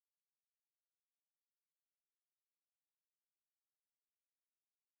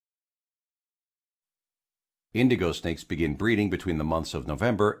Indigo snakes begin breeding between the months of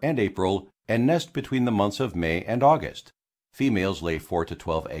November and April and nest between the months of May and August. Females lay 4 to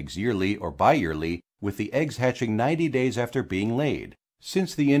 12 eggs yearly or bi-yearly, with the eggs hatching 90 days after being laid.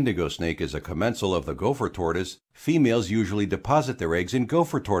 Since the indigo snake is a commensal of the gopher tortoise, females usually deposit their eggs in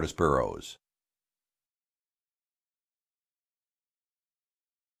gopher tortoise burrows.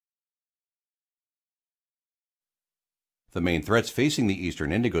 The main threats facing the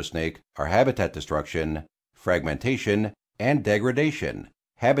eastern indigo snake are habitat destruction, fragmentation, and degradation.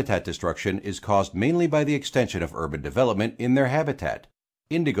 Habitat destruction is caused mainly by the extension of urban development in their habitat.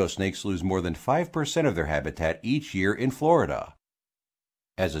 Indigo snakes lose more than 5% of their habitat each year in Florida.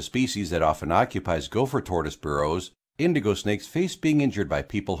 As a species that often occupies gopher tortoise burrows, indigo snakes face being injured by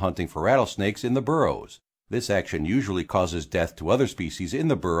people hunting for rattlesnakes in the burrows. This action usually causes death to other species in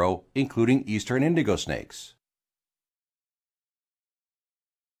the burrow, including eastern indigo snakes.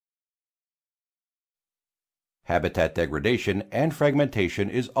 Habitat degradation and fragmentation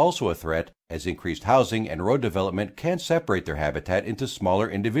is also a threat, as increased housing and road development can separate their habitat into smaller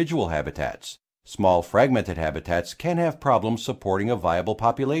individual habitats. Small fragmented habitats can have problems supporting a viable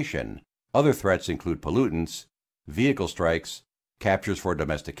population. Other threats include pollutants, vehicle strikes, captures for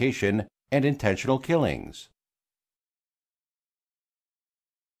domestication, and intentional killings.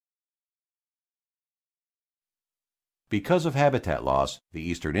 Because of habitat loss, the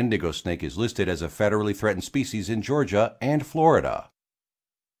eastern indigo snake is listed as a federally threatened species in Georgia and Florida.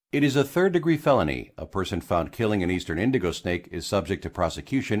 It is a third-degree felony. A person found killing an eastern indigo snake is subject to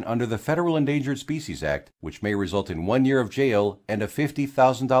prosecution under the Federal Endangered Species Act, which may result in 1 year of jail and a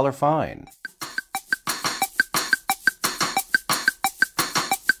 $50,000 fine.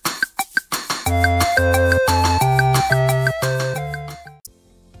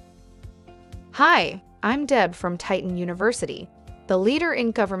 Hi, I'm Deb from Titan University, the leader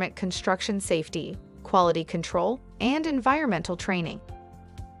in government construction safety, quality control, and environmental training.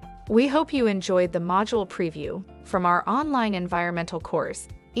 We hope you enjoyed the module preview from our online environmental course,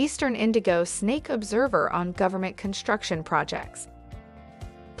 Eastern Indigo Snake Observer on Government Construction Projects.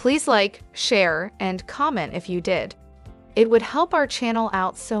 Please like, share, and comment if you did. It would help our channel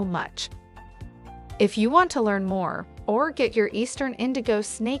out so much. If you want to learn more or get your Eastern Indigo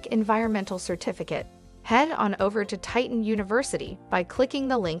Snake Environmental Certificate, head on over to Titan University by clicking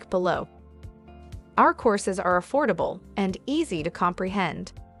the link below. Our courses are affordable and easy to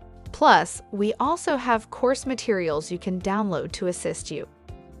comprehend. Plus, we also have course materials you can download to assist you.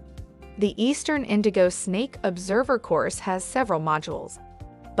 The Eastern Indigo Snake Observer course has several modules,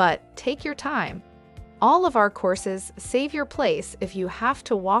 but take your time. All of our courses save your place if you have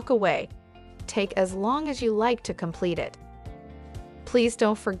to walk away. Take as long as you like to complete it. Please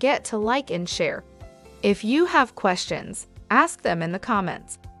don't forget to like and share. If you have questions, ask them in the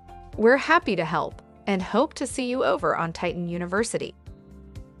comments. We're happy to help and hope to see you over on Titan University.